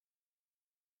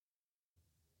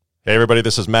Hey everybody,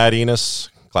 this is Matt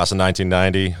Enos, class of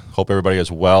 1990. Hope everybody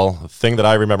is well. The thing that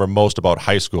I remember most about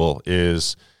high school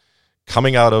is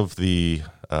coming out of the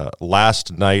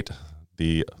last night,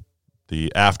 the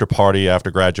after party after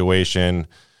graduation,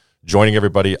 joining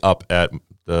everybody up at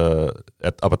the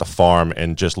farm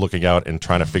and just looking out and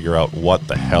trying to figure out what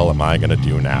the hell am I going to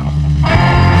do now.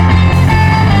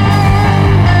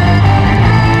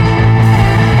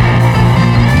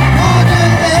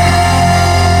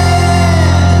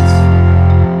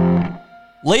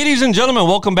 Ladies and gentlemen,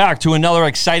 welcome back to another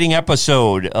exciting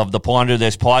episode of the Ponder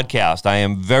This podcast. I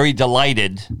am very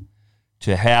delighted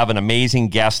to have an amazing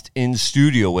guest in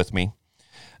studio with me.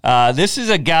 This is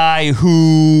a guy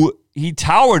who, he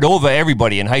towered over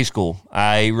everybody in high school.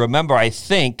 I remember, I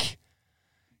think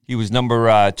he was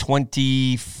number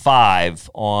 25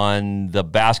 on the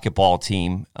basketball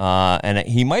team, and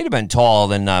he might have been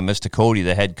taller than Mr. Cody,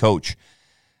 the head coach,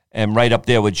 and right up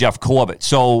there with Jeff Corbett.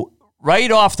 So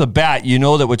right off the bat, you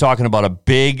know that we're talking about a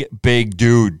big, big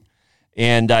dude.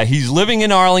 And he's living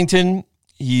in Arlington.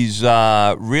 He's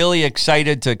really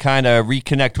excited to kind of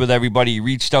reconnect with everybody. He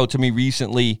reached out to me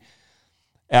recently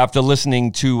after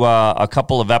listening to a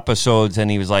couple of episodes, and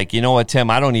he was like, you know what,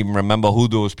 Tim, I don't even remember who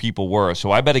those people were,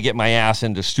 so I better get my ass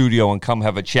into studio and come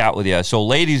have a chat with you. So,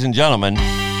 ladies and gentlemen,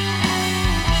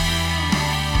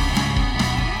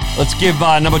 let's give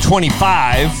number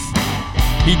 25...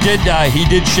 He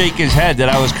did shake his head that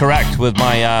I was correct with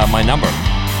my number.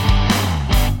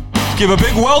 Let's give a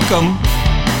big welcome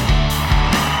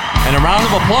and a round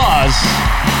of applause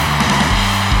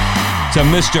to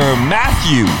Mr.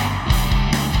 Matthew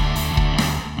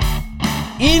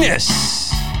Enos.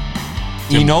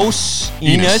 Enos.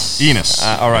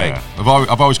 All right. Yeah.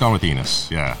 I've always gone with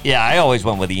Enos. Yeah. Yeah, I always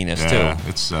went with Enos too.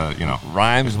 It's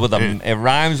rhymes with it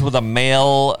rhymes with a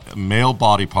male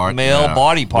body part.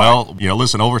 Body part. Well,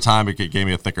 listen. Over time, it gave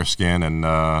me a thicker skin, and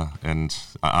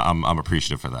I'm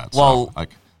appreciative for that. Well, so,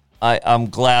 I'm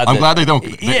glad. I'm glad they don't.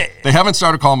 They haven't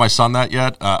started calling my son that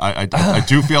yet. I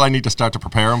do feel I need to start to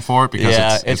prepare him for it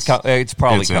because it's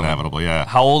probably coming. Inevitable. Yeah.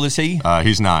 How old is he?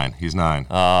 He's 9.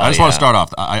 I just want to start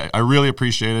off. I really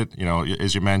appreciate it. You know,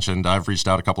 as you mentioned, I've reached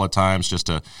out a couple of times just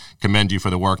to commend you for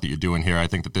the work that you're doing here. I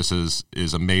think that this is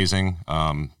amazing.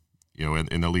 In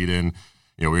the lead in,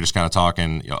 we were just kind of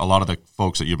talking. A lot of the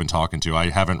folks that you've been talking to, I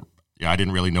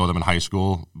didn't really know them in high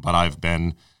school, but I've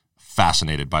been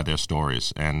fascinated by their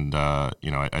stories, and I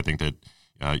think that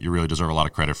you really deserve a lot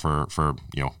of credit for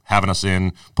having us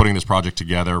in, putting this project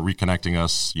together, reconnecting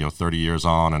us 30 years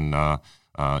on, and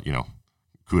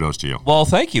kudos to you. Well,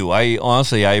 thank you. I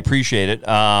honestly appreciate it.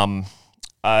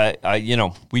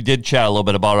 We did chat a little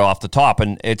bit about it off the top,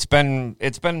 and it's been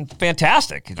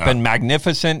fantastic. It's been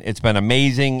magnificent. It's been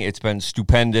amazing. It's been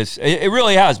stupendous. It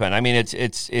really has been. I mean,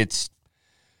 it's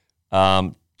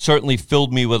certainly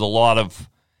filled me with a lot of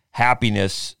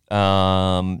happiness,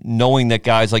 knowing that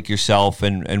guys like yourself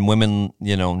and women,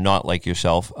 not like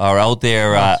yourself, are out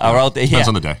there. Depends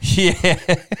on the day. Yeah,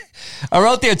 are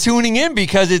out there tuning in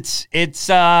because it's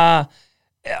again,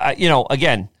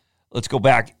 let's go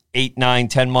back 8, 9,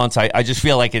 10 months. I just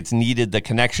feel like it's needed. The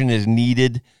connection is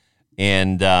needed,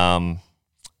 and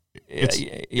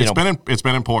it's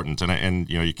been important, and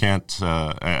you can't.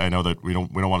 I know that we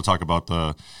don't want to talk about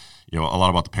a lot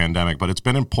about the pandemic, but it's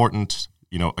been important.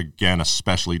 Again,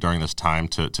 especially during this time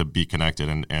to be connected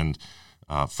and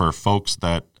for folks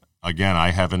that, again,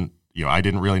 I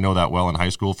didn't really know that well in high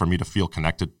school, for me to feel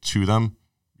connected to them,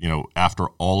 after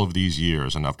all of these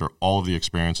years and after all of the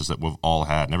experiences that we've all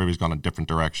had, and everybody's gone in different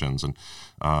directions. And,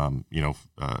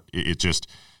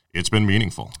 it's been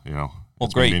meaningful, Well,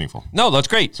 it's great. Been meaningful. No, that's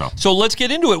great. So let's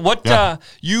get into it. What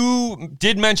you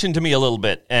did mention to me a little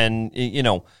bit, and,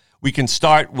 we can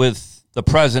start with the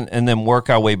present and then work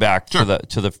our way back to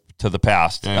the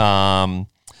past. Yeah.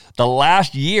 The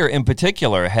last year in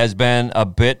particular has been a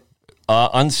bit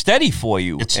unsteady for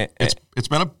you. It's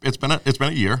been a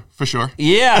year for sure.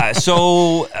 Yeah.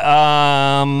 So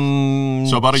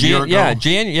so about a year ago.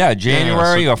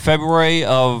 January or February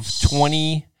of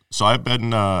 20. So I've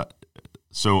been for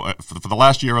the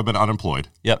last year I've been unemployed.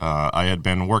 Yep. I had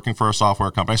been working for a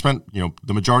software company. I spent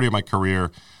the majority of my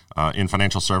career in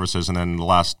financial services, and then the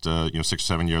last 6 or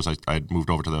 7 years, I moved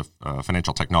over to the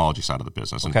financial technology side of the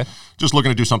business, and just looking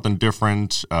to do something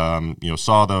different.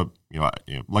 Saw the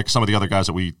like some of the other guys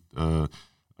that we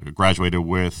graduated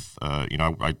with.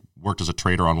 I worked as a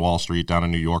trader on Wall Street down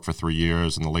in New York for 3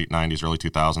 years in the late '90s, early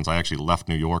 2000s. I actually left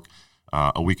New York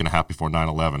a week and a half before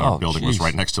 9/11. Our building was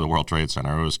right next to the World Trade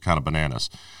Center. It was kind of bananas.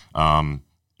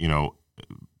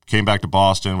 Came back to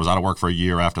Boston, was out of work for a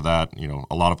year after that.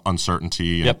 A lot of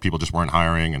uncertainty, and people just weren't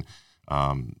hiring. And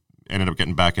ended up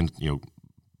getting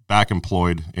back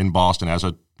employed in Boston as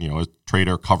a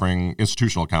trader covering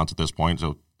institutional accounts at this point.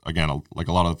 So again, like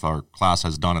a lot of our class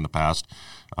has done in the past,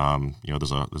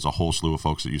 there's a whole slew of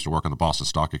folks that used to work on the Boston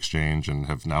Stock Exchange and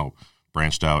have now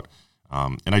branched out.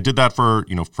 And I did that for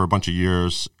a bunch of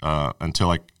years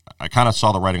until I kind of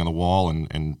saw the writing on the wall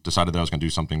and decided that I was going to do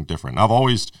something different. And I've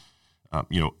always,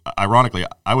 ironically,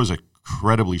 I was an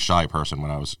incredibly shy person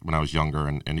when I was younger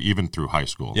and even through high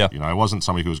school. Yeah. I wasn't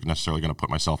somebody who was necessarily going to put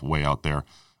myself way out there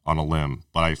on a limb.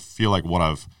 But I feel like what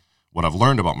I've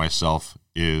learned about myself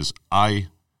is I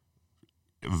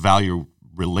value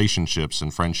relationships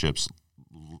and friendships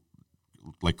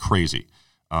like crazy.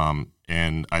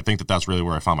 And I think that that's really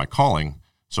where I found my calling.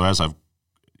 So as I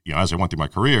went through my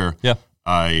career,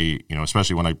 I,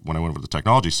 especially when I went over to the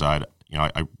technology side,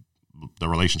 the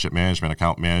relationship management,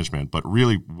 account management, but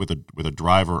really with a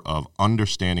driver of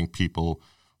understanding people,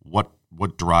 what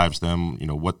drives them,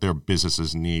 what their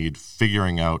businesses need,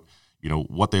 figuring out,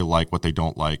 what they like, what they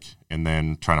don't like, and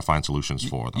then trying to find solutions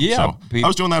for them. Yeah. So I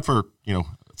was doing that for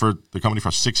the company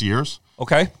for 6 years.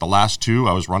 Okay. The last 2,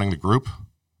 I was running the group.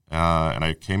 And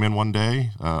I came in one day,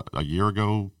 a year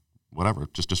ago, whatever,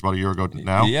 just about a year ago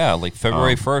now. Yeah, like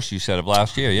February 1st, you said, of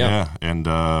last year, yeah. Yeah, and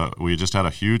we just had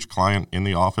a huge client in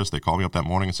the office. They called me up that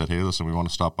morning and said, hey, listen, we want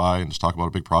to stop by and just talk about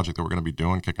a big project that we're going to be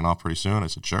doing, kicking off pretty soon. I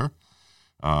said, sure.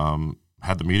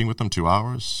 Had the meeting with them, 2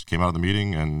 hours, came out of the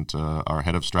meeting, and our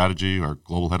head of strategy, our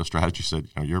global head of strategy said,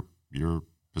 your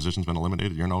position's been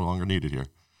eliminated. You're no longer needed here.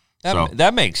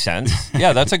 That makes sense.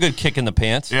 Yeah, that's a good kick in the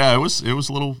pants. Yeah, it was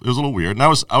a little weird, and I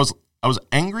was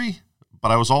angry,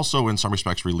 but I was also in some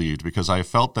respects relieved because I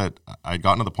felt that I'd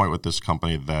gotten to the point with this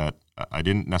company that I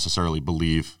didn't necessarily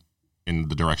believe in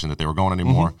the direction that they were going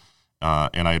anymore,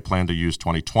 and I had planned to use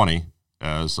 2020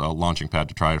 as a launching pad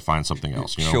to try to find something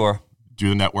else. Sure. Do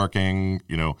the networking,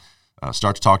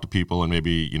 start to talk to people, and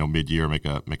maybe mid-year make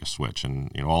a switch,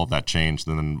 and all of that changed.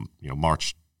 And then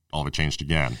March, all of it changed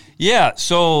again. Yeah,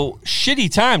 so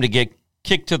shitty time to get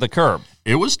kicked to the curb.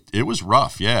 It was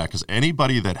rough, yeah, because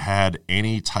anybody that had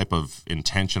any type of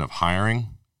intention of hiring,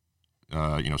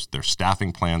 their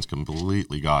staffing plans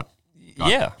completely got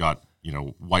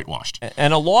whitewashed.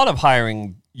 And a lot of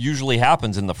hiring usually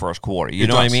happens in the first quarter. You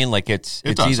know what I mean? Like it's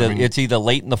either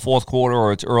late in the fourth quarter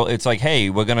or it's early. It's like, hey,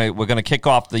 we're gonna kick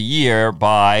off the year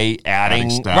by adding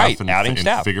staff,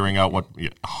 and figuring out what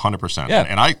 100%. Yeah.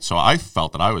 And I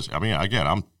felt that I was. I mean, again,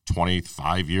 I'm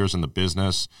 25 years in the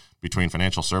business between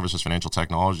financial services, financial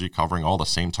technology, covering all the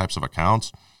same types of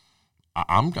accounts.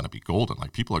 I'm gonna be golden.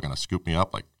 Like people are gonna scoop me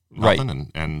up like nothing. Right.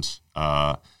 And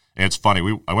it's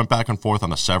funny. I went back and forth on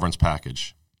the severance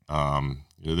package.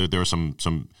 There were some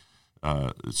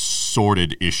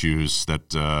sordid issues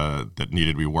that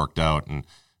needed to be worked out, and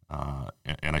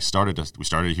we started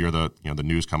to hear the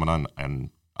news coming on,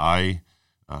 and I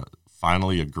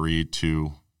finally agreed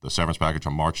to the severance package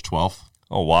on March 12th.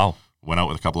 Oh wow! Went out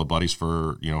with a couple of buddies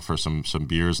for some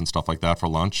beers and stuff like that for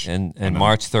lunch. And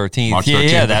March 13th.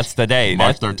 Yeah, that's the day.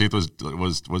 March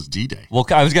 13th was D-Day. Well,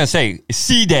 I was going to say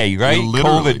C-Day, right?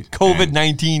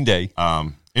 COVID-19 day.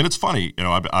 And it's funny,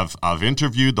 I've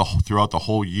interviewed throughout the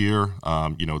whole year.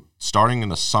 Starting in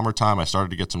the summertime, I started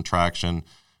to get some traction.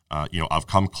 I've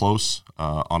come close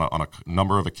on a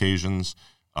number of occasions.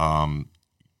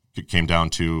 It came down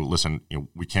to, listen,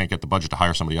 we can't get the budget to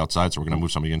hire somebody outside, so we're going to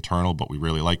move somebody internal, but we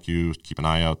really like you. Keep an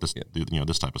eye out, this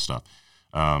type of stuff.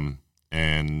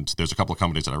 And there's a couple of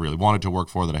companies that I really wanted to work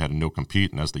for that I had a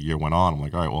no-compete, and as the year went on, I'm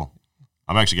like, all right, well,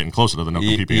 I'm actually getting closer to the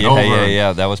no-compete being over.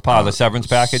 Yeah. That was part of the severance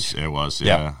package? It was,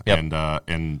 yeah. Yep.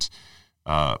 And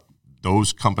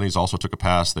those companies also took a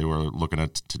pass. They were looking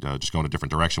at just going a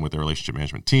different direction with their relationship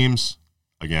management teams.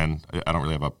 Again, I don't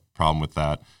really have a problem with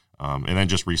that. And then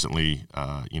just recently,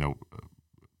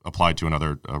 applied to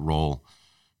another role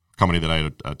company that I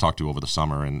had talked to over the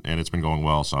summer, and it's been going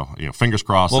well. So, fingers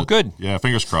crossed. Well, good. Yeah,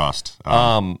 fingers crossed.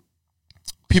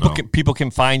 People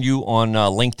can find you on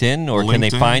LinkedIn, or can they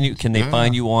find you? Can they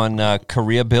find you on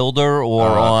Career Builder or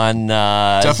on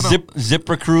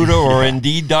ZipRecruiter or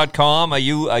Indeed.com? Are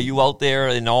you out there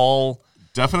in all?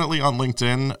 Definitely on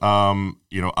LinkedIn.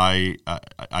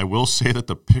 I will say that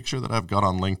the picture that I've got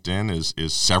on LinkedIn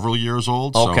is several years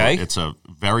old. Okay. So it's a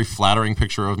very flattering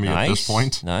picture of me at this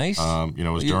point. Nice. It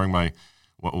was during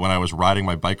when I was riding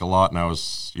my bike a lot, and I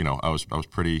was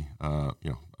pretty, I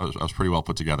was pretty well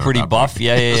put together. Pretty buff.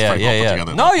 Yeah.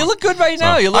 No, you look good right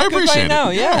now. You look good right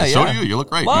now. Yeah. So do you. You look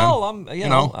great, man.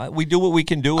 Well, we do what we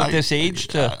can do at this age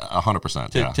to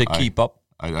 100%. To keep up.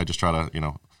 I just try to,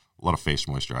 a lot of face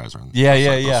moisturizer and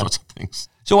those sorts of things.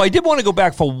 So I did want to go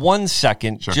back for 1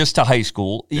 second just to high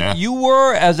school. Yeah. You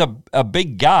were, as a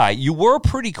big guy, you were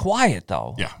pretty quiet,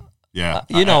 though. Yeah.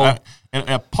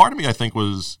 And part of me, I think,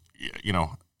 was,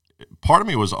 part of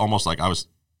me was almost like I was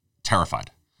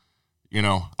terrified.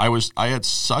 I had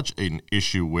such an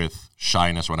issue with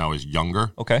shyness when I was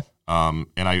younger. Okay. And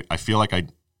I feel like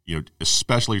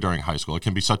especially during high school, it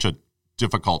can be such a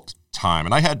difficult time.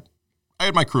 And I had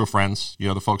my crew of friends,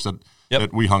 the folks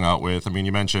that we hung out with. I mean,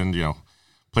 you mentioned,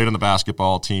 played on the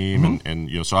basketball team, and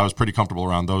so I was pretty comfortable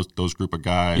around those group of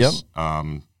guys. Yep.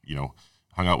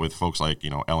 Hung out with folks like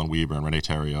Ellen Weber and Renee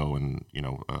Theriault, and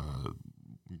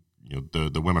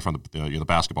the women from the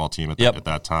basketball team at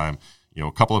that time.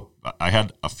 I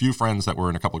had a few friends that were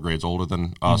in a couple of grades older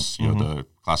than us. The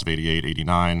class of 88,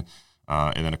 89,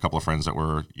 and then a couple of friends that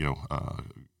were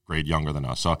grade younger than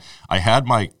us. So I had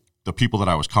the people that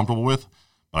I was comfortable with,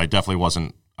 but I definitely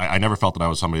wasn't. I never felt that I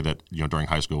was somebody that during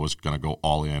high school was going to go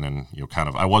all in, and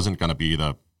I wasn't going to be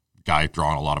the guy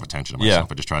drawing a lot of attention to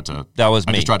myself. I just tried to. That was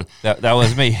me. That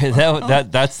was me.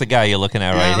 That's the guy you're looking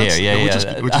at right here.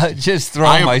 Yeah. Just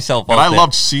throwing myself out there. I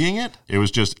loved seeing it. It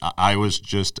was just I was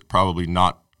just probably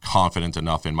not confident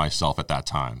enough in myself at that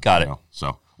time. Got it.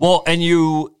 So well, and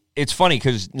it's funny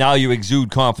because now you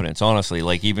exude confidence, honestly.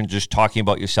 Like even just talking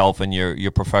about yourself and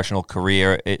your professional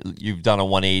career, you've done a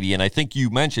 180. And I think you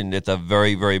mentioned at the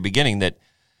very, very beginning that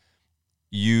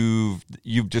you've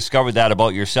discovered that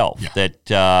about yourself, that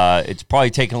it's probably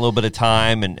taken a little bit of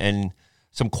time and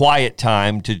some quiet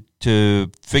time to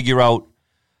figure out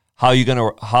how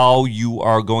you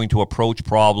are going to approach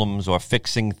problems or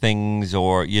fixing things,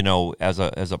 or as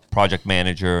a project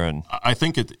manager. And I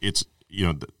think it's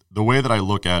the way that I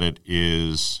look at it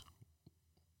is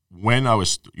when I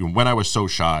was so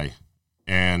shy,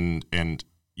 and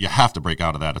you have to break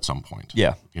out of that at some point.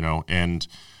 Yeah.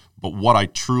 But what I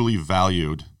truly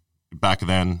valued back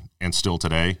then and still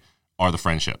today are the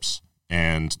friendships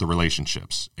and the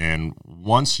relationships. And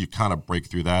once you kind of break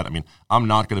through that, I mean, I'm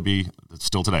not going to be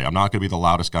the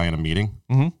loudest guy in a meeting.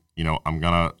 Mm-hmm. I'm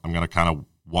gonna kind of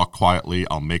walk quietly.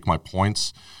 I'll make my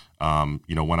points. When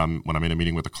I'm in a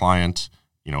meeting with a client,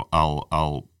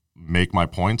 I'll make my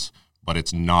points, but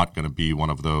it's not going to be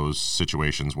one of those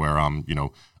situations where I'm,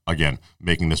 again,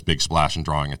 making this big splash and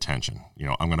drawing attention.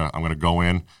 I'm gonna go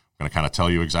in. I'm going to kind of tell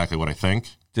you exactly what I think.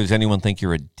 Does anyone think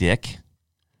you're a dick?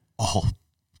 Oh,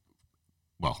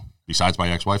 well, besides my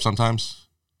ex-wife sometimes?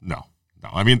 No.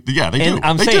 I mean, yeah, they do.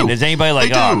 I'm saying, does anybody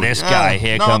like, this guy,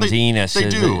 here comes Enos? They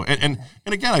do. And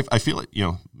again, I feel like,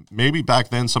 maybe back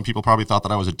then some people probably thought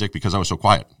that I was a dick because I was so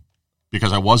quiet.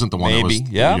 Because I wasn't the one that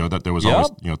was always,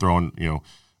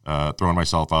 throwing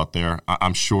myself out there.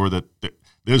 I'm sure that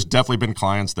there's definitely been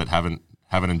clients that haven't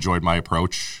enjoyed my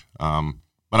approach.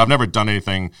 But I've never done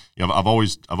anything. I've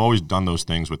always done those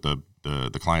things with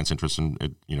the client's interest in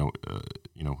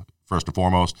first and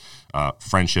foremost.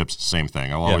 Friendships, same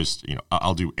thing.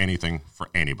 I'll do anything for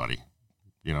anybody.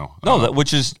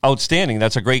 Which is outstanding.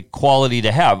 That's a great quality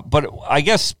to have. But I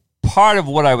guess part of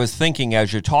what I was thinking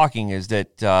as you're talking is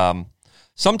that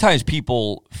sometimes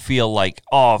people feel like,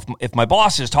 if my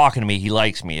boss is talking to me, he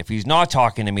likes me. If he's not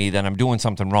talking to me, then I'm doing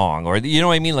something wrong. Or you know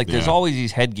what I mean? Like there's always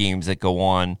these head games that go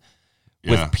on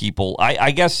with people.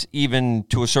 I guess even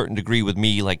to a certain degree with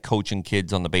me, like coaching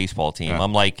kids on the baseball team,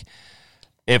 I'm like,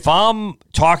 if I'm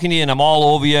talking to you and I'm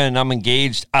all over you and I'm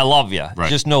engaged, I love you. Right.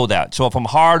 Just know that. So if I'm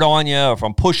hard on you, or if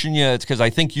I'm pushing you, it's because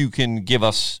I think you can give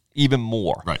us even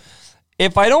more. Right.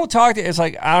 If I don't talk to you, it's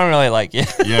like I don't really like you.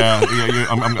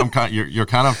 You're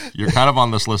kind of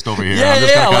on this list over here. I'm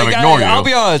just gonna kind of ignore you. I'll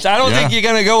be honest. I don't think you're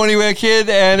gonna go anywhere, kid.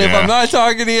 And if I'm not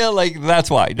talking to you,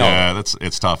 that's why. No. Yeah,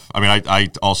 it's tough. I mean, I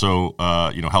also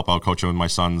help out coaching my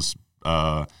son's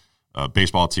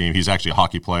baseball team. He's actually a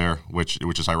hockey player, which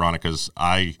is ironic because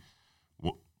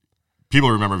people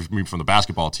remember me from the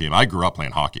basketball team. I grew up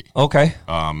playing hockey. Okay.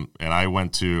 And I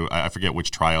went to I forget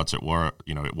which tryouts it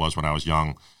was when I was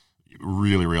young.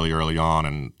 Really, really early on,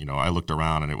 and I looked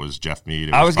around, and it was Jeff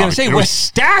Mead. I was going to say we're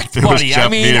stacked, buddy. I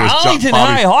mean, Arlington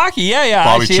High hockey,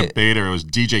 Bobby Chip-Bader. It was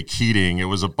DJ Keating. It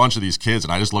was a bunch of these kids,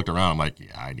 and I just looked around. I'm like,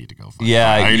 I need to go.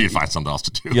 I need to find something else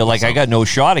to do. You're like, I got no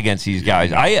shot against these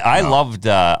guys.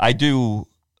 I do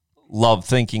love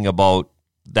thinking about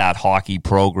that hockey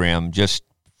program just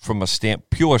from a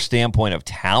pure standpoint of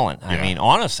talent. I mean,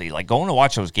 honestly, like going to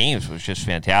watch those games was just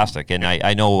fantastic, and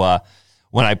I know.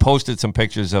 When I posted some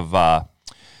pictures of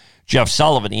Jeff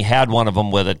Sullivan, he had one of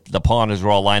them where the Ponders were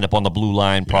all lined up on the blue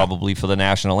line, probably for the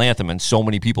national anthem, and so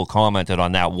many people commented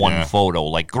on that one photo.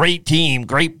 Like, great team,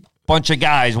 great bunch of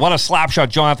guys. What a slap shot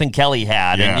Jonathan Kelly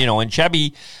had. And, and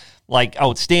Chevy, like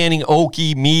outstanding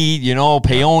Okie, Meade,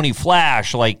 Peony,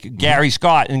 Flash, like Gary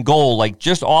Scott in goal, like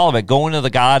just all of it. Going to the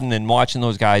Garden and watching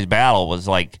those guys battle was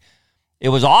like, it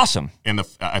was awesome. And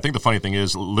I think the funny thing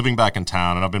is, living back in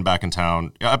town, and I've been back in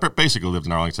town. I basically lived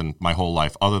in Arlington my whole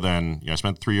life, other than I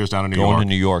spent 3 years down in New York. Going to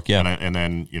New York, yeah. And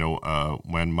then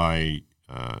when my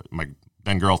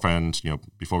then girlfriend,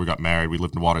 before we got married, we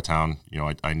lived in Watertown.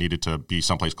 I needed to be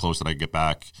someplace close that I could get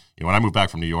back. When I moved back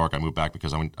from New York, I moved back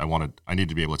because I needed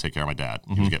to be able to take care of my dad.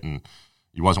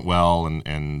 He wasn't well,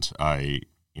 and I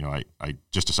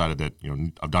just decided that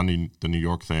I've done the New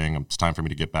York thing. It's time for me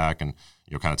to get back and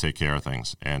kind of take care of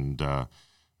things. And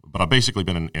but I've basically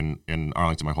been in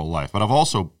Arlington my whole life. But I've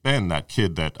also been that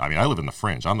kid that I live in the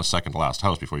Fringe. I'm the second to last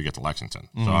house before you get to Lexington,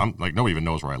 so I'm like nobody even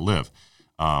knows where I live.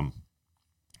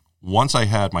 Once I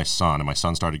had my son, and my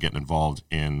son started getting involved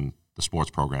in the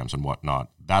sports programs and whatnot,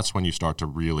 that's when you start to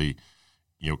really,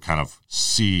 kind of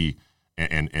see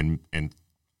and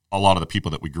a lot of the people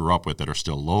that we grew up with that are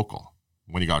still local.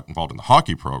 When he got involved in the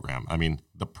hockey program,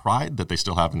 the pride that they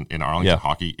still have in Arlington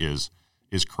hockey is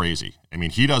crazy.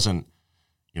 He doesn't,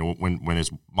 when his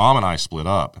mom and I split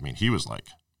up, he was like,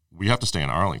 we have to stay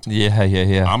in Arlington.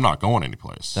 Yeah. I'm not going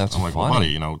anyplace. That's I'm like,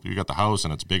 funny. well, buddy, you got the house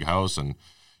and it's a big house, and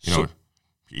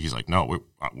he's like, no,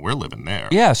 we're living there.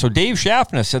 Yeah, so Dave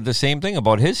Schaffner said the same thing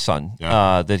about his son,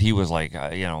 that he was like,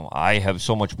 I have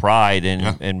so much pride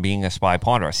in being a Spy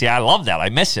Ponderer. See, I love that. I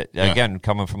miss it. Yeah. Again,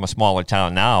 coming from a smaller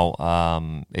town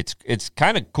now, it's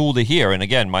kind of cool to hear. And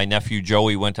again, my nephew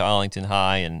Joey went to Arlington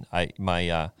High, and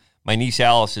my niece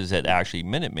Alice is at actually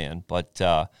Minuteman. But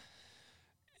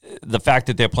the fact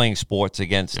that they're playing sports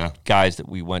against guys that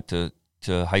we went to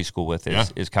high school with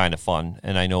is kind of fun.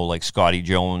 And I know like Scotty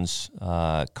Jones,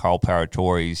 Carl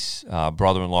Paratori's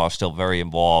brother-in-law is still very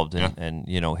involved, and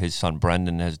his son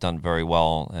Brendan has done very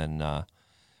well and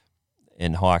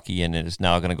in hockey, and is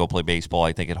now going to go play baseball,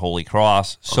 I think, at Holy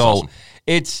Cross. That's so awesome.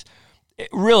 It's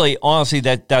really, honestly,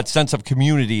 that sense of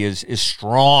community is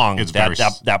strong. It's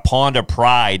that Ponder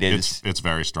pride is it's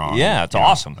very strong. Yeah, it's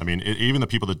awesome. Even the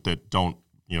people that don't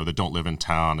that don't live in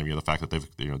town. The fact that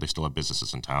they still have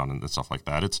businesses in town and stuff like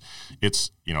that.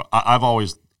 It's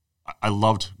I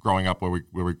loved growing up where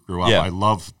we grew up. Yeah. I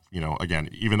love again,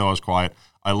 even though I was quiet,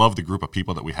 I love the group of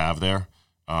people that we have there.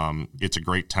 It's a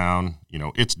great town.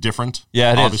 It's different.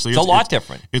 Yeah, it obviously. Is. It's a lot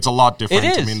different. It's a lot different.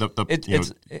 It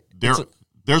is.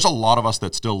 There's a lot of us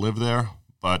that still live there,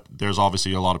 but there's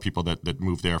obviously a lot of people that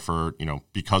move there for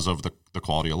because of the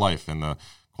quality of life and the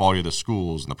quality of the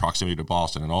schools and the proximity to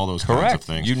Boston and all those kinds of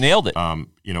things. You nailed it.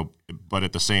 But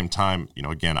at the same time,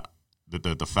 again,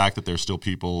 the fact that there's still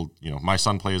people, my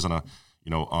son plays on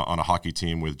a hockey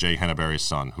team with Jay Henneberry's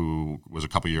son, who was a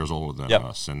couple years older than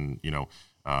us. And,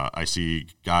 I see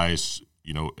guys,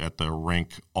 at the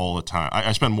rink all the time.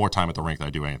 I spend more time at the rink than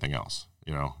I do anything else.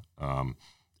 I'm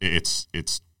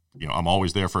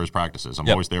always there for his practices. I'm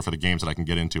always there for the games that I can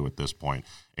get into at this point.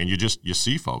 And you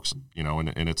see folks,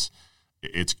 and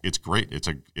it's great.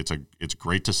 It's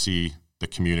great to see the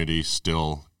community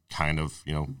still kind of,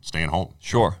 staying home.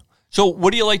 Sure. So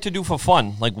what do you like to do for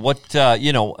fun? Like what,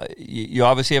 you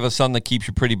obviously have a son that keeps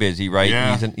you pretty busy, right?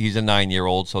 Yeah. He's a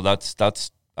 9-year-old, so that's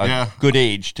a good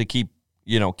age to keep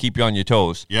you on your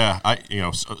toes. Yeah.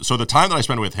 So the time that I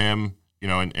spend with him,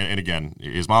 and again,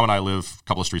 his mom and I live a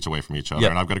couple of streets away from each other,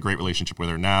 and I've got a great relationship with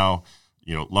her now,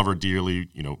 love her dearly,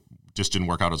 just didn't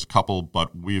work out as a couple,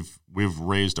 but we've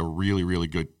raised a really, really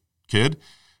good kid.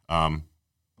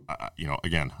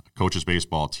 Again, coach's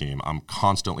baseball team. I'm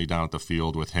constantly down at the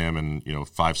field with him and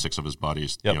 5-6 of his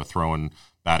buddies, throwing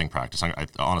batting practice. I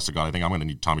honest to God, I think I'm going to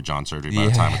need Tommy John surgery by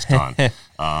the time it's done.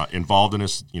 Involved in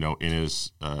his, in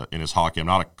his hockey. I'm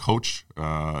not a coach,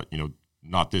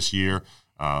 not this year,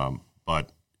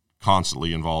 but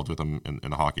constantly involved with him in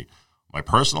the hockey. My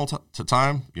personal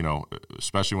time,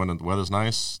 especially when the weather's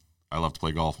nice, I love to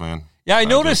play golf, man. Yeah, I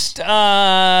noticed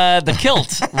the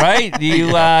kilt, right?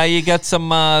 You got some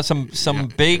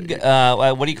big.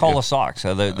 What do you call the socks?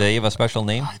 They have a special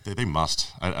name. They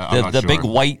must. I'm the not sure. big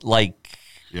white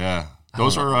Yeah,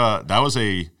 those are. That was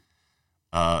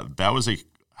a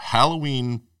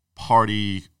Halloween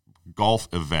party golf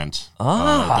event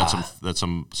that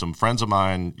some friends of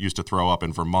mine used to throw up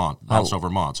in Vermont, Mount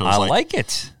Vermont. So it was like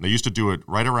it. They used to do it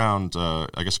right around,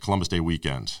 I guess, Columbus Day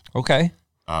weekend. Okay.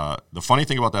 The funny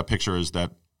thing about that picture is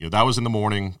that that was in the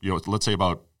morning. Let's say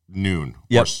about noon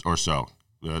or so.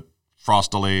 The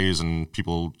frost delays and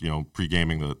people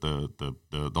pre-gaming the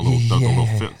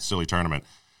little silly tournament.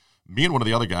 Me and one of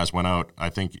the other guys went out. I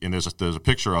think, and there's a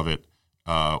picture of it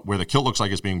where the kilt looks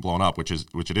like it's being blown up, which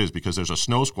it is because there's a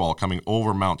snow squall coming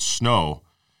over Mount Snow,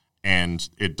 and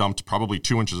it dumped probably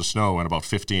 2 inches of snow in about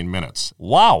 15 minutes.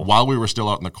 Wow. While we were still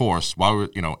out in the course,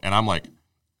 and I'm like,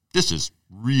 this is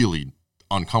really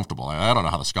uncomfortable. I don't know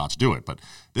how the Scots do it, but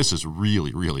this is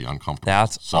really, really uncomfortable.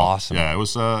 That's awesome. Yeah, it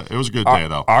was a good day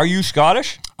though. Are you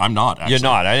Scottish? I'm not. Actually. You're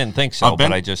not. I didn't think so. I've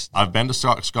been to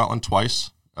Scotland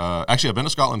twice. Actually, I've been to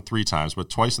Scotland 3 times, but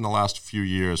twice in the last few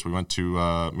years. We went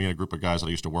to me and a group of guys that I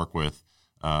used to work with.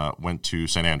 Went to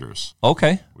St. Andrews.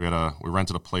 Okay. We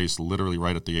rented a place literally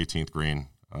right at the 18th green.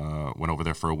 Went over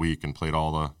there for a week and played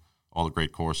all the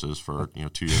great courses for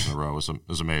 2 years in a row. It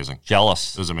was amazing.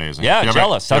 Jealous. It was amazing. Yeah,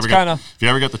 jealous. That's kind of. If you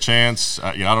ever get the chance,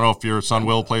 I don't know if your son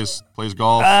Will plays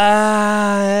golf.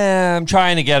 I'm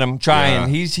trying to get him. Yeah.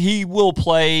 He will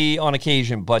play on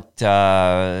occasion, but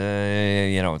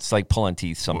it's like pulling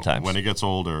teeth sometimes. When he gets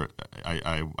older,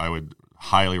 I would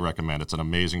highly recommend. It's an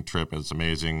amazing trip. It's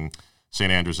amazing. St.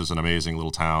 Andrews is an amazing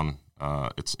little town.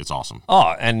 It's awesome.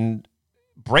 Oh, and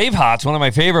Braveheart's one of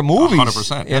my favorite movies.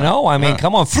 100%. Yeah.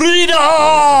 Come on, freedom!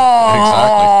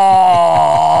 Exactly.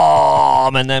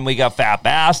 And then we got Fat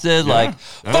Bastard,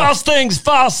 fast things,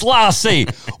 fast lassie.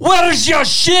 Where's your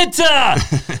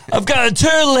shitter? I've got a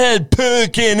turtle head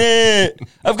perk in it.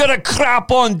 I've got a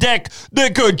crap on deck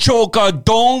that could choke a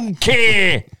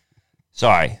donkey.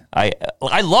 Sorry,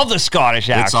 I love the Scottish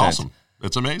accent. It's awesome.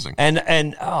 It's amazing.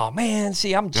 And oh man,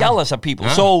 see, I'm jealous of people.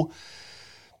 Yeah. So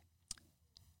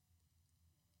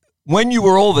when you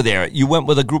were over there, you went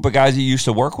with a group of guys you used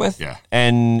to work with? Yeah.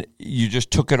 And you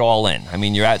just took it all in. I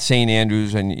mean, you're at St.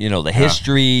 Andrews and, the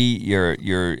history,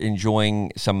 you're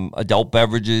enjoying some adult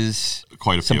beverages.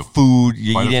 Quite a few. Some food.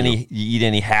 You eat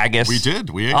any haggis? We did.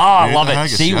 We ate I love it.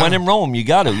 Haggis, See, when in Rome, you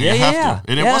got to. Yeah, you have yeah.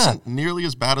 to. And it wasn't nearly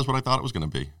as bad as what I thought it was going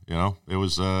to be. It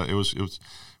was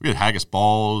we had haggis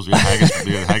balls. We had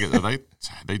haggis.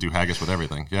 They do haggis with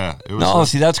everything. Yeah. It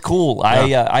was, see, that's cool.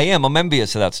 Yeah. I'm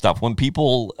envious of that stuff. When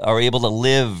people are able to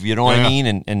live, you know what I mean,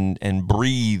 and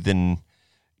breathe and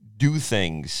do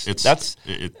things.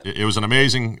 It was an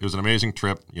amazing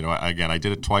trip. Again, I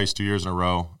did it twice, 2 years in a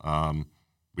row.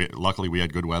 Luckily, we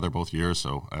had good weather both years,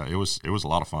 so it was a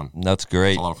lot of fun. That's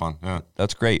great. It's a lot of fun. Yeah,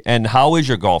 that's great. And how is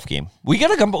your golf game? We got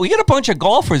a bunch of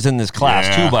golfers in this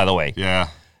class too, by the way. Yeah.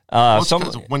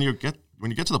 When you get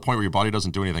to the point where your body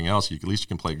doesn't do anything else, at least you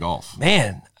can play golf.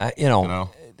 Man,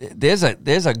 there's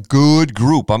a good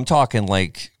group. I'm talking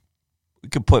like we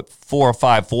could put 4 or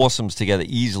 5 foursomes together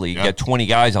easily. Get 20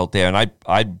 guys out there, and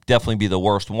I'd definitely be the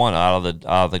worst one out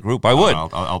of the group. I would.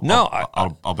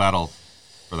 I'll battle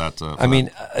for that.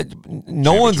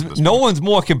 No one's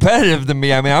more competitive than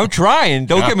me. I mean, I'm trying.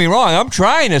 Don't get me wrong. I'm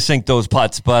trying to sink those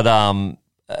putts, but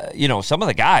some of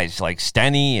the guys like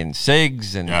Stenny and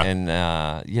Siggs and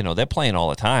they're playing all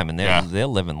the time and they're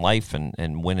living life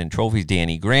and winning trophies.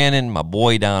 Danny Grannon, my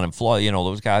boy down in Florida,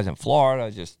 those guys in Florida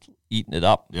are just eating it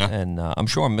up. Yeah. And I'm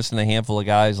sure I'm missing a handful of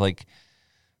guys like,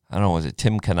 I don't know, was it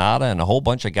Tim Canada and a whole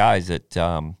bunch of guys that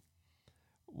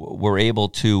were able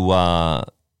to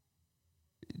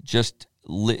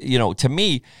to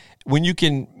me, when you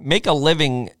can make a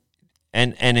living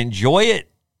and enjoy it,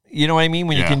 you know what I mean?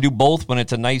 When you can do both, when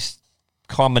it's a nice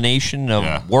combination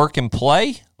of work and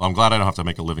play. Well, I'm glad I don't have to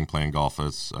make a living playing golf.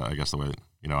 That's, I guess, the way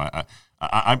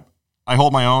I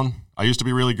hold my own. I used to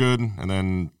be really good, and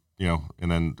then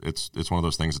it's one of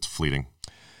those things. It's fleeting.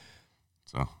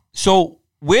 So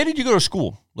where did you go to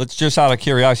school? Let's just out of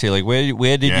curiosity, like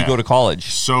where did you go to college?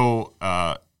 So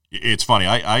it's funny.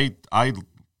 I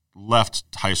left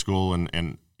high school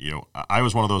and I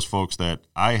was one of those folks that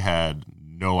I had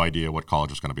no idea what college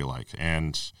was going to be like,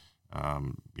 and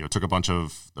took a bunch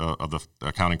of the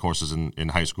accounting courses in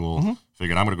high school. Mm-hmm.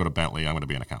 Figured I'm going to go to Bentley. I'm going to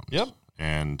be an accountant. Yep.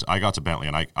 And I got to Bentley,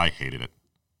 and I hated it.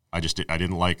 I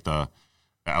didn't like I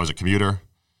was a commuter,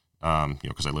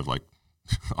 because I lived like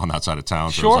on that side of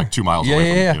town, so it was like 2 miles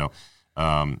away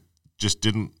from just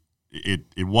didn't.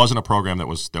 It wasn't a program that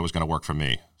was going to work for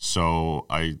me. So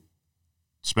I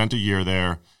spent a year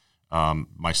there.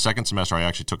 My second semester, I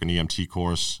actually took an EMT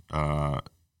course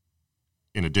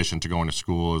in addition to going to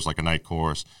school. It was like a night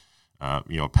course.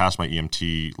 Passed my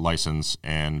EMT license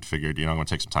and figured, I'm going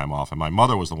to take some time off. And my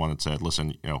mother was the one that said,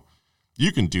 listen,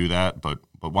 you can do that, but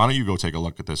why don't you go take a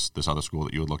look at this other school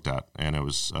that you had looked at? And it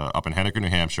was up in Henniker, New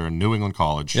Hampshire, New England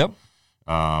College. Yep.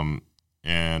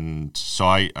 And so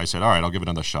I said, all right, I'll give it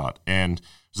another shot. And it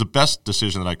was the best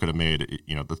decision that I could have made.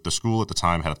 The school at the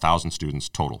time had 1,000 students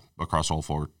total across all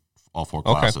four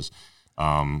classes.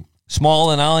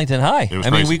 Small in Arlington High. I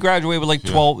mean, we graduated with like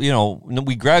 12,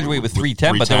 we graduated with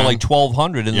 310, but there were like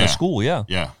 1,200 in the school, yeah.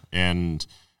 Yeah, and,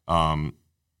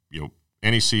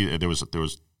 NEC, there was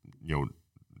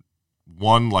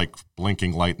one like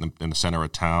blinking light in the center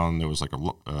of town. There was like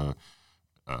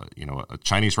a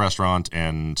Chinese restaurant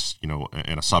and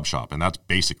a sub shop, and that's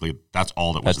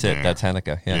all that was That's there. it. That's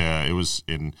Hanukkah. Yeah. It was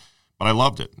but I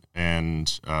loved it,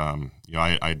 and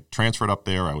I transferred up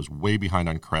there. I was way behind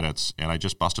on credits, and I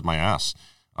just busted my ass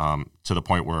to the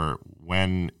point where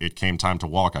when it came time to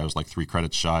walk, I was like 3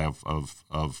 credits shy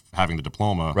of having the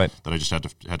diploma that I just had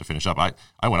to finish up.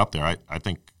 I went up there. I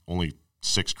think only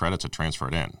 6 credits had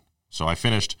transferred in, so I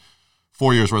finished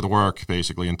 4 years worth of work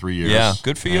basically in 3 years. Yeah,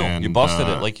 good for you. You busted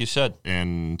it, like you said.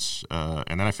 And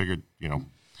then I figured, I don't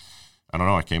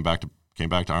know. I came back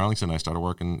to Arlington. And I started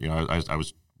working. I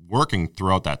was working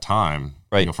throughout that time.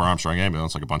 Right. For Armstrong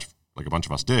Ambulance, like a bunch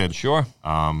of us did. Sure.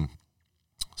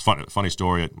 It's funny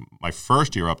story. My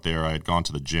first year up there, I had gone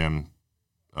to the gym,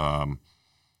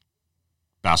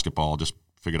 basketball. Just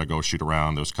figured I'd go shoot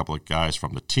around. There was a couple of guys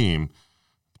from the team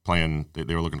playing.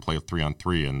 They were looking to play a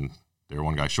 3-on-3, and they were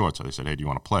one guy short, so they said, "Hey, do you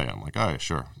want to play?" I'm like, "All right,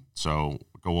 sure." So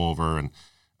go over and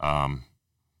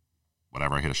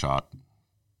whatever. I hit a shot.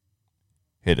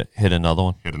 Hit another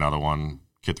one. Hit another one.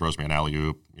 Kid throws me an alley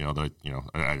oop. I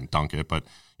didn't dunk it, but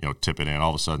tip it in. All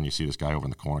of a sudden, you see this guy over in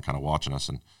the corner, kind of watching us,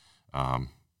 and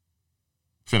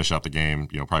finish up the game.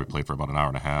 Probably played for about an hour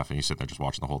and a half, and he's sitting there just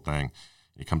watching the whole thing.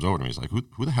 And he comes over to me. He's like,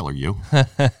 "Who the hell are you?" I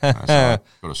said, "I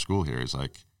go to school here." He's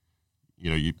like,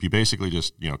 you basically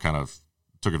just kind of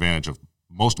took advantage of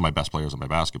most of my best players on my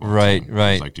basketball team.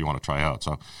 Right. He's like, "Do you want to try out?"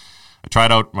 So I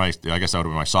tried out I guess that would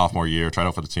have been my sophomore year, tried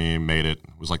out for the team, made it,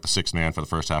 was like the 6th man for the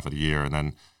first half of the year. And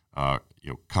then,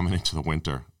 coming into the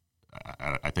winter,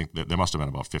 I think that there must have been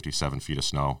about 57 feet of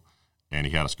snow, and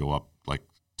he had us go up like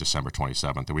December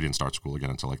 27th, and we didn't start school again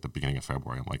until like the beginning of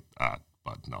February. I'm like,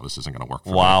 but no, this isn't going to work for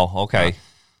me. Wow, okay.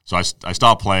 So I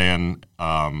stopped playing.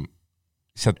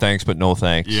 Except thanks, but no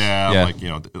thanks. Yeah. I'm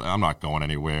like, I'm not going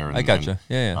anywhere. I gotcha.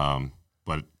 Yeah.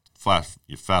 But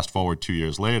fast forward 2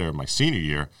 years later, my senior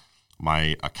year,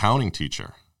 my accounting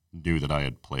teacher knew that I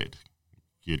had played.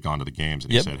 He had gone to the games,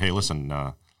 and he said, "Hey, listen,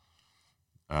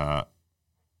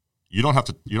 you don't have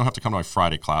to come to my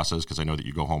Friday classes because I know that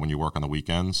you go home and you work on the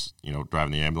weekends,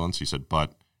 driving the ambulance." He said,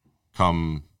 "But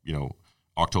come,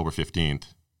 October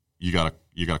 15th, you gotta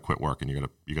quit work and you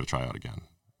gotta try out again."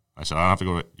 I said, "I don't have to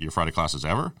go to your Friday classes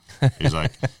ever?" He's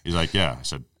like, "Yeah." I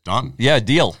said, "Done." Yeah,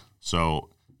 deal. So,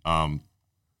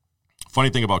 funny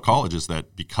thing about college is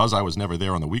that because I was never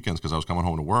there on the weekends because I was coming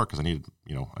home to work because I needed,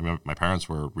 my parents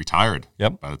were retired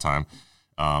by the time.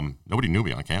 Nobody knew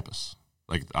me on campus.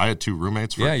 Like I had 2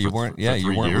 roommates. You weren't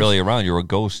really around. You were a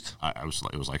ghost.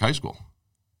 It was like high school.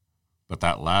 But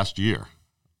that last year,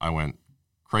 I went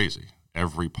crazy.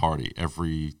 Every party,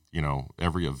 every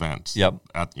event.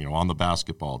 On the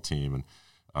basketball team,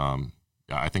 and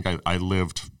I think I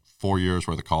lived 4 years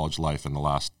worth of college life in the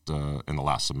last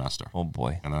semester. Oh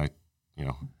boy! And I,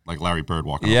 like Larry Bird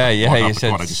walking. You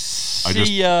said,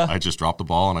 I just dropped the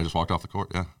ball and I just walked off the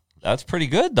court. Yeah, that's pretty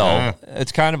good though. Yeah.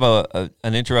 It's kind of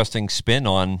an interesting spin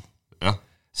on. Yeah.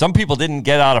 Some people didn't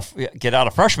get out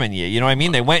of freshman year. You know what I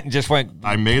mean? They went and just went.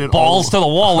 I made it balls to the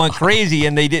wall, went crazy,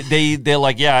 and they're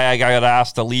like, I got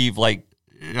asked to leave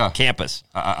campus.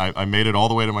 I made it all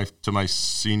the way to my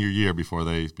senior year before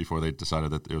they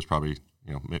decided that it was probably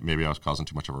maybe I was causing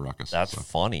too much of a ruckus. That's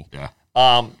funny. Yeah.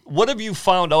 What have you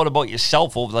found out about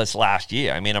yourself over this last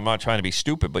year? I mean, I'm not trying to be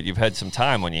stupid, but you've had some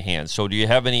time on your hands. So, have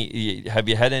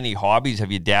you had any hobbies? Have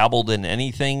you dabbled in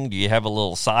anything? Do you have a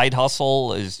little side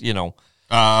hustle?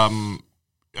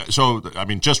 So, I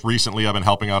mean, just recently I've been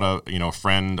helping out a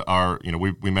friend.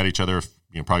 We met each other,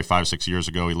 probably 5-6 years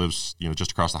ago. He lives,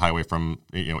 just across the highway from,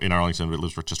 in Arlington, but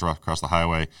lives just across the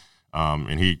highway.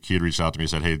 And he had reached out to me and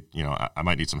said, "Hey, I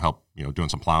might need some help, doing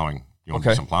some plowing. You want to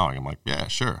do some plowing?" I'm like, "Yeah,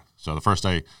 sure." So the first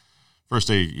day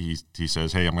he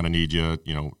says, "Hey, I'm going to need you,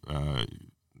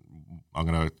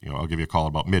 I'll give you a call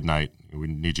about midnight. We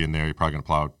need you in there. You're probably going to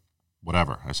plow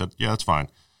whatever." I said, "Yeah, that's fine."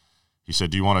 He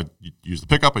said, "Do you want to use the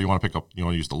pickup or you want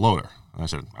to use the loader?" And I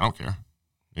said, "I don't care."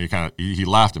 And he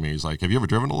lauged at me. He's like, "Have you ever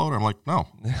driven a loader?" I'm like, "No."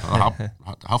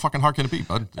 How fucking hard can it be,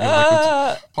 bud?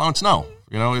 It's plowing snow.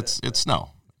 It's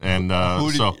snow. And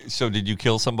so did you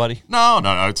kill somebody? No.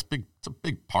 It's a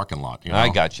big parking lot. I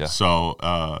gotcha. So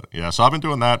so I've been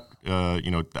doing that.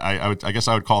 I guess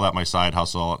I would call that my side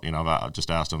hustle. I just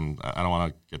asked him. I don't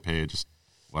want to get paid. Just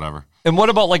whatever. And what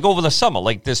about over the summer,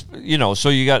 like this? So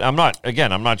you got. I'm not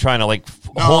trying to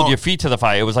hold your feet to the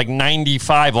fire. It was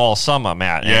 95 all summer,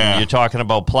 Matt. And you're talking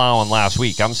about plowing last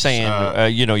week. I'm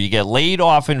saying, you get laid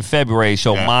off in February,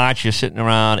 so March you're sitting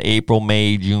around April,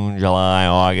 May, June, July,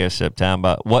 August,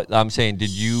 September. What I'm saying, did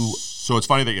you? So it's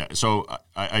funny that So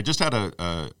I just had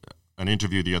an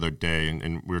interview the other day,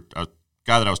 and we were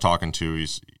guy that I was talking to,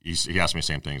 he asked me the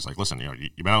same thing. He's like, listen, you know,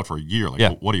 you've been out for a year.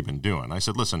 Like, what have you been doing? I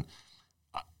said, listen,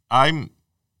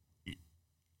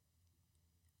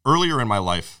 earlier in my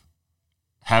life,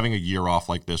 having a year off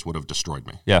like this would have destroyed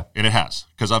me. Yeah. And it has,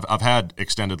 because I've had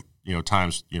extended, you know,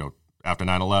 times, you know, after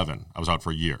 9/11, I was out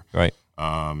for a year. Right.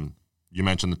 You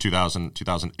mentioned the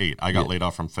 2008. I got laid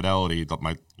off from Fidelity.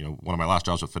 One of my last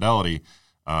jobs with Fidelity,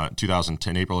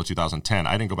 2010, April of 2010.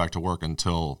 I didn't go back to work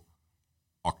until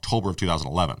October of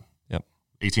 2011. Yep.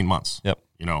 18 months. Yep.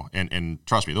 You know, and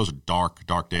trust me, those are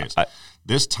dark days.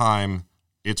 This time,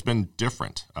 it's been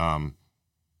different.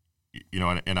 You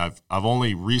know, and I've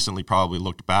only recently probably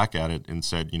looked back at it and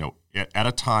said, you know, at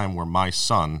a time where my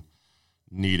son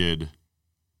needed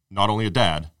not only a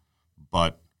dad,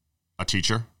 but a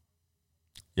teacher,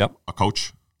 a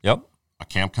coach, a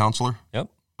camp counselor, a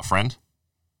friend.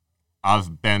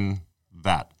 I've been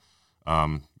that.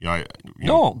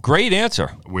 Great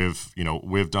answer.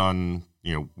 We've done,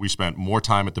 you know, we spent more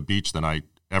time at the beach than I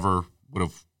ever would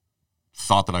have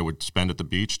thought that I would spend at the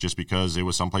beach, just because it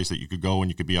was someplace that you could go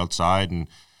and you could be outside, and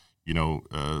you know,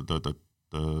 the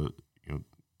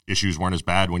issues weren't as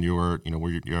bad when you're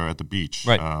at the beach.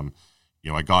 Right.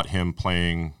 You know, I got him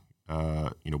playing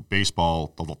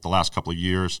baseball the last couple of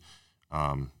years.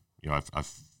 You know,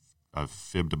 I've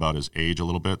fibbed about his age a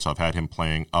little bit, so I've had him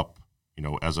playing up. You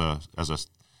know, as a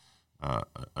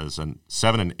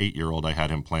 7 and 8 year old, I had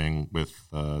him playing with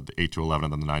the 8 to 11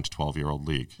 and then the 9 to 12 year old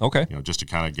league. Okay. You know, just to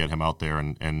kind of get him out there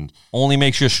and only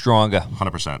makes you stronger.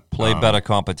 100%. Play better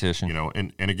competition. You know,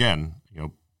 and again, you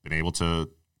know, been able to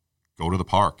go to the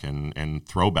park and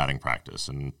throw batting practice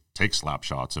and take slap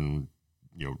shots and,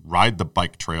 you know, ride the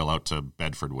bike trail out to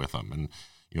Bedford with him. And,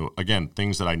 you know, again,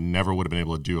 things that I never would have been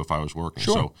able to do if I was working.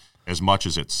 Sure. So as much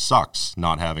as it sucks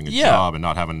not having a job and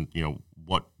not having, you know,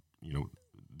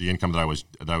 the income that I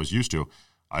was used to,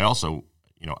 I also,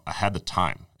 you know, I had the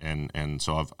time, and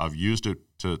so I've used it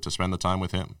to spend the time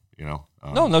with him. You know.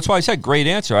 No, that's why I said great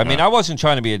answer. I mean, I wasn't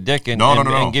trying to be a dick and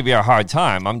give you a hard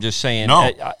time. I'm just saying,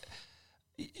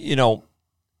 you know,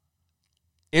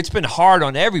 it's been hard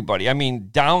on everybody. I mean,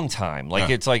 downtime,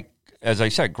 like it's like, as I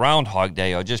said, Groundhog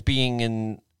Day, or just being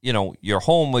in, you know, your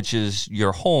home, which is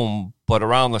your home, but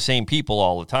around the same people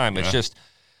all the time. It's just,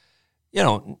 you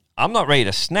know, I'm not ready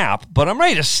to snap, but I'm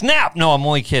ready to snap. No, I'm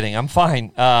only kidding. I'm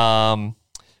fine. I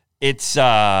was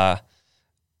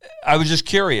just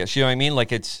curious, you know what I mean?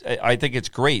 Like I think it's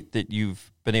great that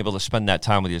you've been able to spend that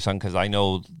time with your son, because I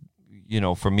know, you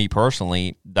know, for me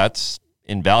personally, that's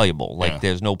invaluable. Like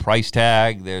there's no price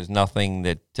tag. There's nothing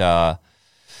that,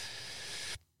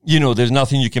 you know, there's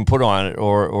nothing you can put on it,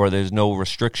 or there's no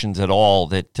restrictions at all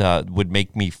that would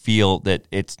make me feel that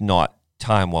it's not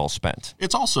time well spent.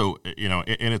 It's also, you know,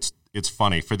 and it's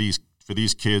funny for these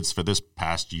kids for this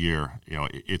past year. You know,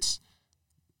 it's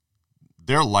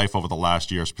their life over the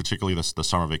last years, particularly the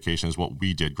summer vacation, is what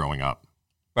we did growing up.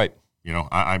 Right. You know,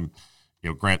 I'm. You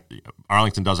know, Grant,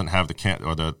 Arlington doesn't have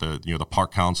the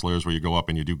park counselors where you go up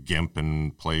and you do GIMP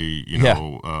and play,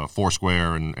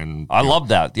 Foursquare and I love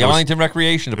that. The Arlington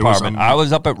Recreation Department. I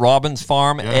was up at Robbins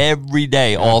Farm every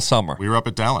day all summer. We were up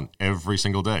at Dallin every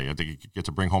single day. I think you get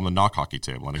to bring home the knock hockey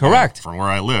table. And correct. Again, from where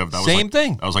I lived, that was same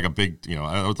thing. That was like a big,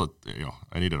 I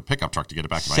needed a pickup truck to get it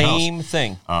back to my house. Same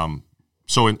thing.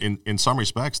 So in some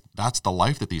respects, that's the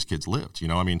life that these kids lived. You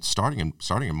know, I mean, starting in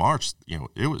March, you know,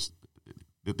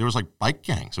 there was like bike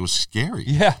gangs. It was scary.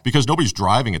 Yeah. Because nobody's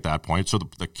driving at that point, so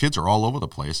the kids are all over the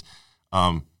place.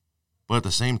 But at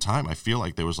the same time, I feel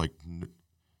like there was like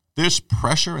there's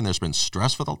pressure and there's been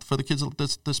stress for the kids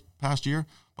this past year.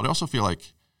 But I also feel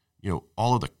like, you know,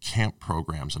 all of the camp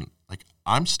programs, and like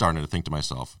I'm starting to think to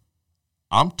myself,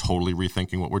 I'm totally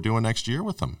rethinking what we're doing next year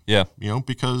with him. Yeah. You know,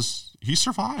 because he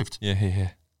survived. Yeah.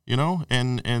 You know,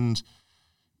 and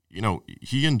you know,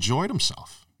 he enjoyed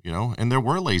himself. You know, and there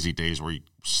were lazy days where he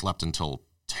slept until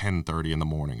 10:30 in the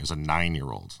morning as a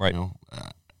 9-year-old. Right. You know,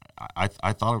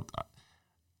 I thought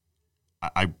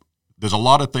there's a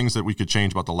lot of things that we could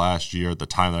change about the last year, the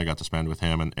time that I got to spend with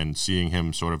him, and seeing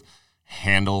him sort of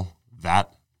handle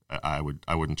that. I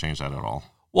wouldn't change that at all.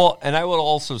 Well, and I would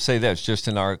also say this, just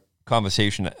in our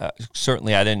conversation,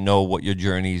 certainly I didn't know what your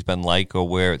journey's been like or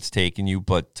where it's taken you,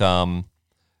 but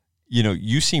you know,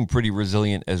 you seem pretty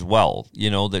resilient as well. You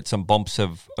know, that some bumps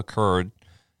have occurred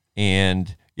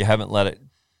and you haven't let it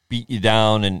beat you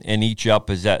down and eat you up.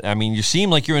 I mean, you seem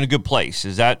like you're in a good place.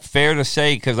 Is that fair to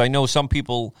say? Because I know some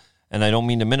people, and I don't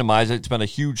mean to minimize it, it's been a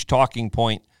huge talking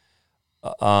point.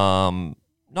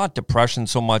 Not depression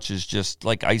so much as just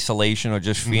like isolation or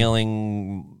just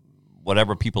feeling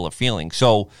whatever people are feeling.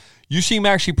 So you seem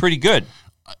actually pretty good.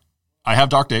 I have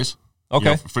dark days.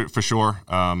 Okay. You know, for sure.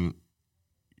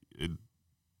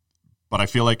 but I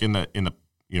feel like in the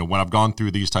when I've gone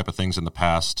through these type of things in the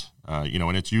past,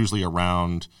 and it's usually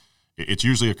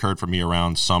occurred for me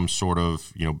around some sort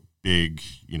of big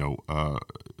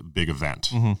event.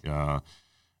 Mm-hmm.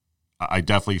 I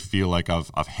definitely feel like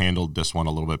I've handled this one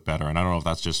a little bit better, and I don't know if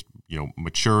that's just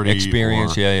maturity,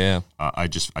 experience.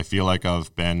 I feel like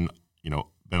I've been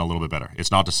a little bit better.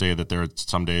 It's not to say that there are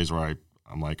some days where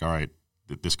I'm like, all right,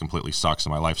 this completely sucks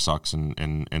and my life sucks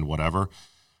and whatever.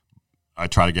 I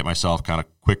try to get myself kind of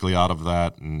quickly out of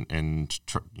that and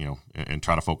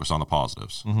try to focus on the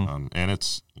positives. Mm-hmm. And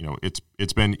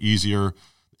it's been easier.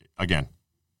 Again,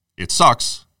 it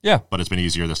sucks. Yeah, but it's been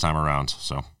easier this time around.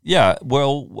 So yeah,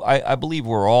 well, I believe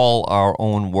we're all our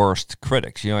own worst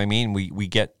critics. You know what I mean?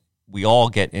 We all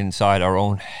get inside our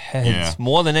own heads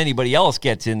more than anybody else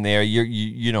gets in there.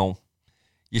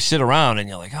 You sit around and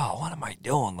you're like, oh, what am I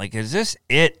doing? Like, is this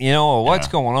it? Or what's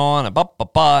going on?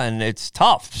 And it's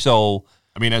tough. So,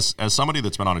 I mean, as somebody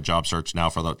that's been on a job search now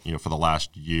for the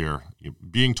last year,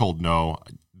 being told no,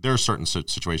 there are certain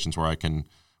situations where I can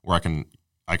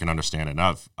understand it.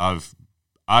 And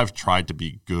I've tried to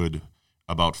be good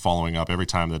about following up every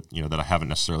time that that I haven't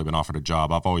necessarily been offered a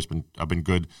job. I've been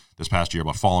good this past year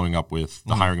about following up with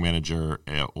the hiring manager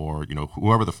or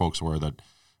whoever the folks were that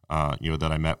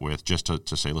that I met with, just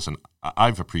to say, listen,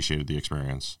 I've appreciated the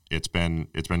experience. It's been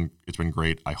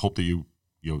great. I hope that you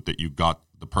got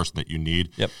the person that you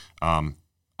need. Yep.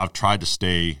 I've tried to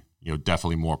stay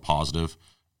definitely more positive.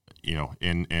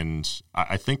 And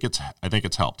I think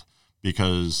it's helped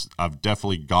because I've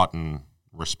definitely gotten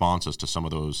responses to some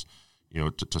of those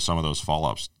to some of those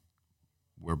follow-ups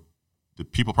where the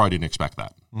people probably didn't expect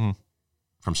that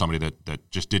from somebody that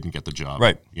just didn't get the job,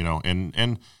 right?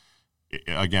 And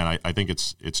again, I think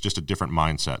it's just a different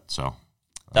mindset. So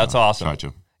that's awesome. Try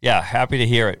to. Yeah, happy to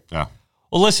hear it. Yeah.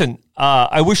 Well, listen,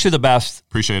 I wish you the best.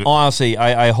 Appreciate it. Honestly,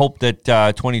 I hope that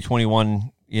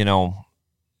 2021,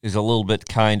 is a little bit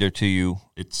kinder to you.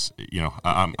 It's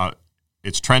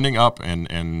it's trending up, and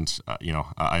I'm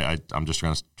just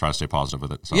going to try to stay positive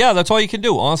with it. So. Yeah, that's all you can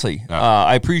do, honestly. Yeah.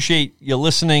 I appreciate you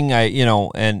listening.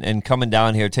 And coming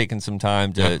down here, taking some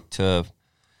time to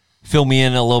fill me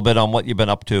in a little bit on what you've been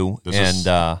up to. This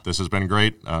has been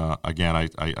great. Again,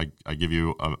 I give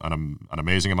you an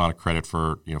amazing amount of credit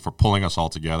for pulling us all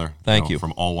together. Thank you.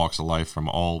 From all walks of life, from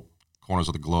all corners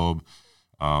of the globe.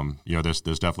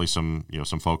 There's definitely some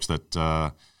folks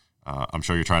that I'm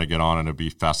sure you're trying to get on, and it'd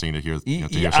be fascinating to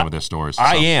hear some of their stories.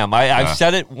 I am. I've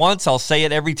said it once. I'll say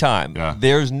it every time. Yeah.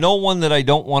 There's no one that I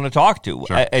don't want to talk to.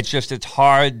 Sure. It's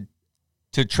hard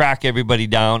to track everybody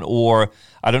down, or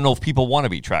I don't know if people want to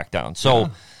be tracked down. So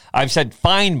I've said,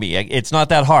 find me. It's not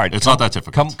that hard. It's not that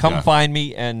difficult. Come find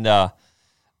me. And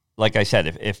like I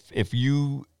said, if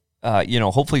you,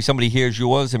 hopefully somebody hears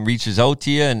yours and reaches out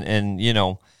to you and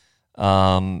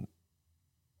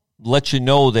let you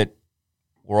know that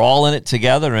we're all in it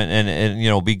together,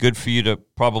 and be good for you to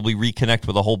probably reconnect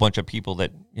with a whole bunch of people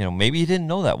that maybe you didn't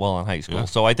know that well in high school. Yeah.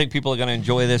 So I think people are going to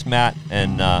enjoy this, Matt.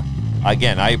 And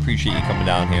again, I appreciate you coming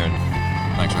down here, and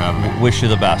thanks for having me. Wish you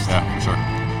the best. Yeah, sure.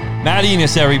 Matt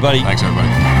Enos, everybody. Thanks, everybody.